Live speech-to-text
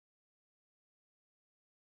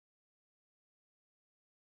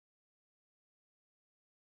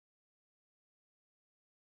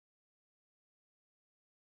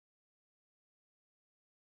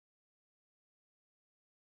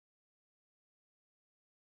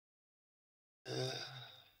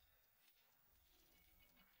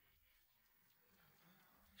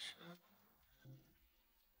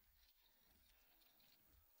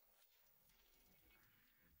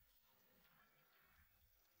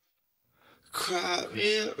Cry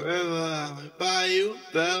me a river, I might buy you a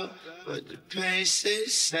belt, but the pain stays the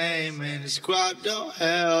same and the squad don't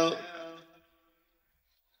help.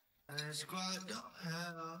 And the squad don't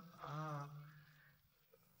help.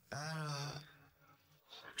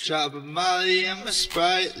 Drop a Molly and my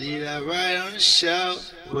Sprite, leave that right on the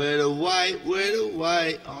shelf. With the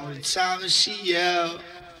white, only time that she yell,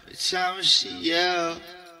 the time that she yell,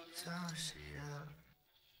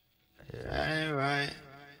 that ain't right.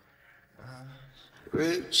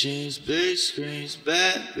 Ripped jeans, big screens,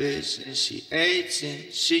 bad bitch, and she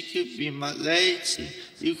 18. She could be my lady,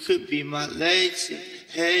 you could be my lady.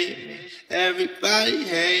 Hate me, everybody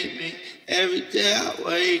hate me. Every day I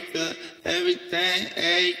wake up, everything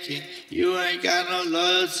aching. You ain't got no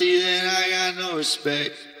loyalty, then I got no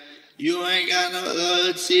respect. You ain't got no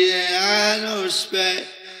loyalty, then I got no respect.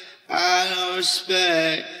 I got no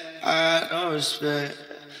respect, I got no respect.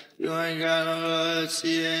 You ain't got no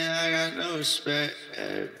loyalty, then I got no respect.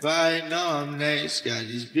 Everybody know I'm next. Got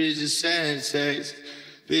these bitches sending texts.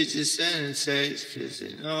 Bitches sending texts, cause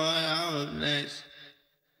they know I'm up next.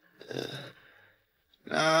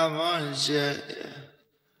 Now I'm on a jet,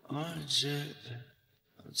 on a jet.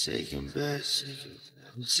 I'm taking bets,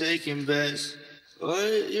 I'm taking bets. What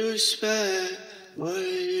do you expect? What do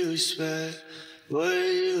you expect? What do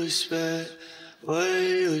you expect? What do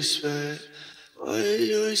you expect? What do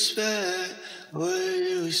you expect? What do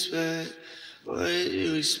you expect? What did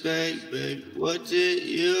you expect, baby? What did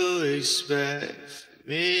you expect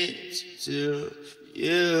me to do for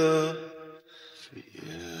you? For you.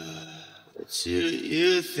 What do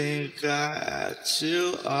you think I have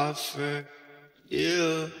to offer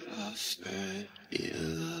you? Offer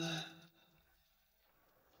you.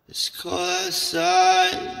 It's cold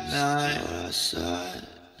outside tonight.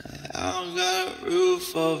 I don't got a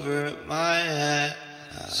roof over my head.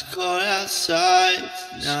 It's cold outside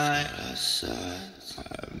tonight. I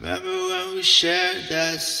remember when we shared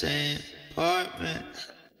that same apartment.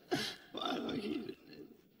 Why do I keep it?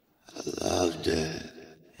 I loved it.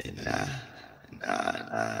 And now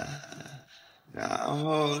I'm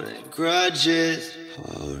holding grudges.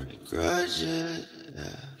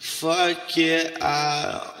 Yeah. Fuck it, I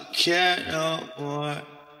don't care no more.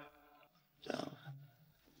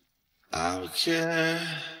 I don't care.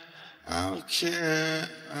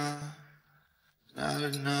 Not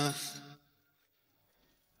enough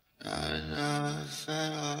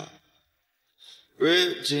at all.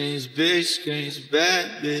 Ripped jeans, big screens,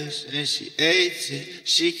 bad bitch, and she 18.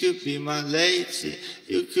 She could be my lady,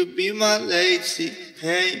 you could be my lady.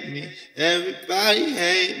 Hate me, everybody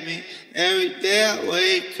hate me. Every day I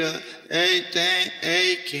wake up, everything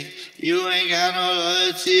aching. You ain't got no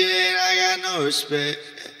loyalty, then I got no respect.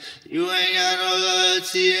 You ain't got no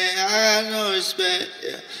loyalty, then I got no respect.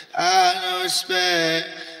 I got no respect.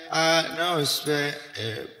 I got no respect.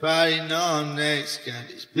 Everybody know I'm next. Got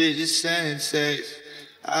these bitches sending texts.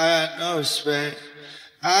 I got no respect.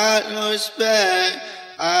 I got no respect.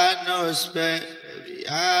 I got no respect. Baby,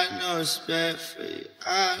 I got no respect for you.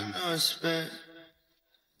 I got no respect.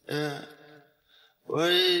 Yeah. What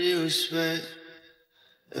did you expect?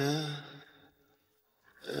 Yeah.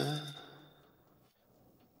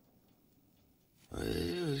 What did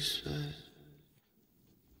you expect?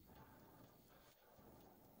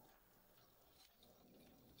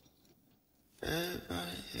 Everybody